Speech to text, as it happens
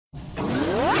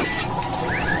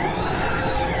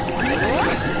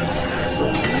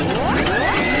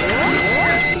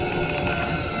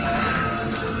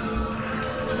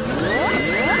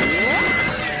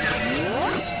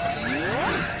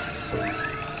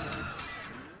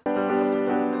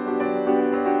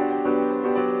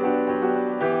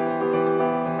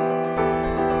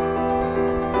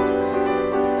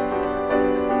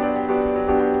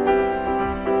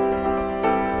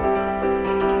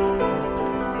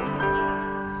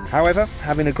However,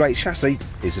 having a great chassis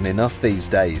isn't enough these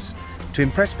days. To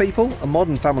impress people, a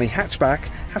modern family hatchback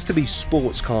has to be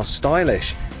sports car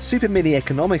stylish, super mini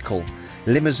economical,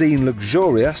 limousine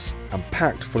luxurious and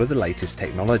packed full of the latest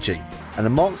technology. And the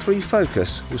Mark III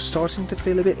Focus was starting to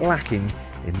feel a bit lacking.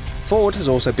 Ford has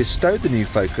also bestowed the new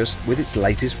Focus with its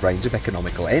latest range of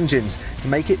economical engines to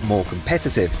make it more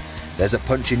competitive. There's a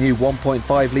punchy new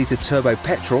 1.5 litre turbo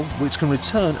petrol which can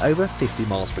return over 50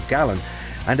 miles per gallon,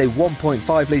 and a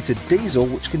 1.5 litre diesel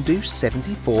which can do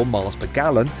 74 miles per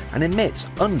gallon and emits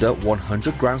under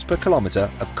 100 grams per kilometre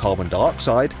of carbon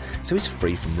dioxide, so is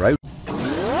free from road